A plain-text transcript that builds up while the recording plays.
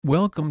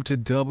Welcome to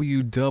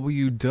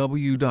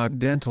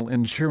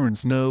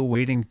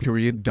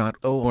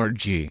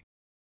www.dentalinsurancenowaitingperiod.org.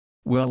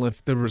 Well,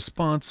 if the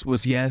response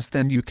was yes,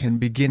 then you can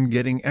begin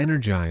getting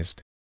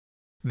energized.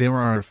 There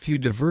are a few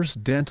diverse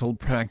dental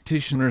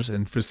practitioners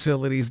and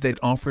facilities that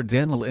offer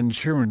dental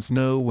insurance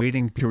no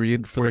waiting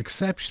period for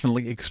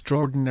exceptionally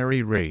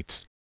extraordinary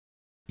rates.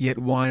 Yet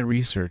why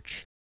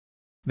research?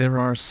 There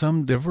are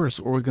some diverse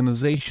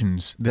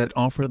organizations that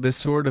offer this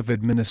sort of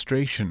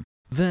administration.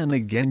 Then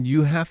again,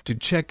 you have to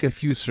check a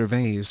few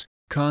surveys,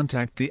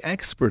 contact the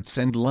experts,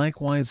 and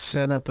likewise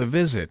set up a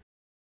visit.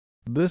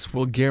 This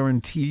will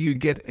guarantee you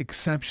get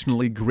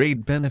exceptionally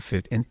great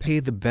benefit and pay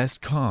the best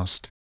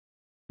cost.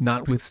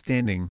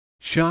 Notwithstanding,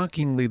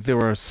 shockingly, there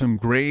are some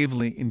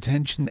gravely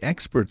intentioned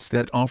experts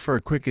that offer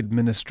quick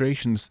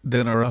administrations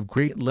that are of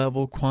great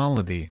level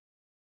quality.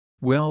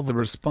 Well, the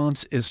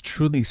response is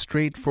truly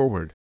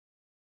straightforward.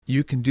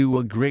 You can do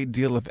a great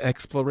deal of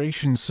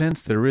exploration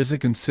since there is a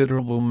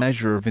considerable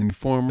measure of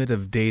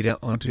informative data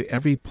onto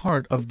every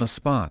part of the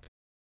spot.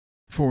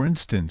 For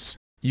instance,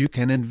 you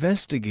can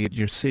investigate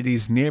your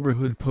city's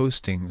neighborhood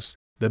postings,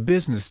 the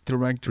business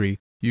directory,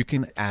 you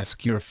can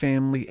ask your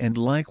family and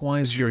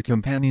likewise your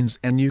companions,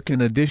 and you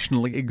can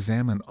additionally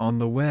examine on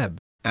the web.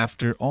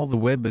 After all, the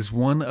web is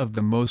one of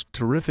the most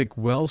terrific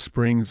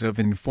wellsprings of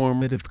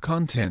informative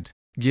content,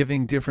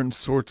 giving different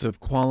sorts of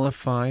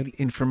qualified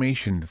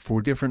information for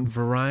different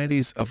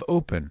varieties of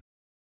open.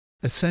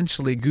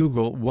 Essentially,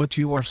 Google what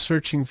you are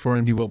searching for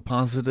and you will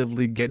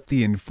positively get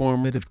the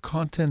informative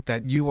content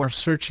that you are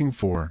searching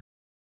for.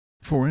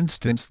 For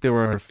instance, there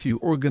are a few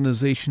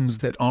organizations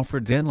that offer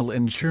dental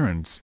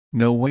insurance,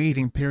 no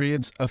waiting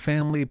periods, a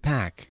family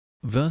pack.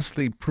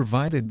 Thusly,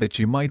 provided that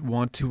you might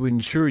want to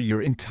insure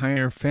your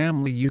entire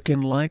family, you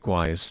can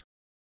likewise.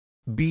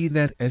 Be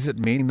that as it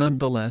may,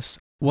 nonetheless,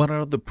 what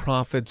are the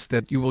profits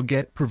that you will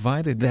get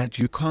provided that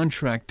you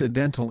contract a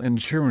dental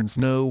insurance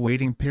no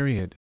waiting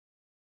period?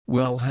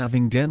 Well,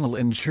 having dental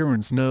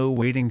insurance no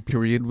waiting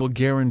period will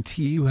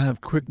guarantee you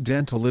have quick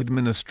dental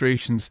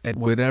administrations at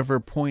whatever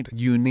point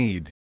you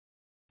need.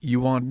 You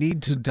won't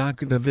need to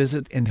docket a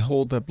visit and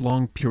hold up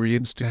long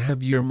periods to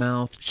have your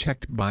mouth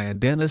checked by a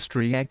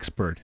dentistry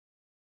expert.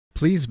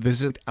 Please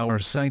visit our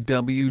site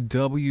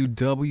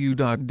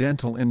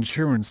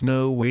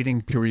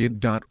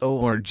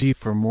www.dentalinsurancenowaitingperiod.org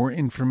for more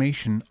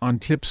information on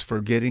tips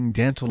for getting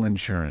dental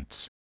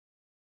insurance.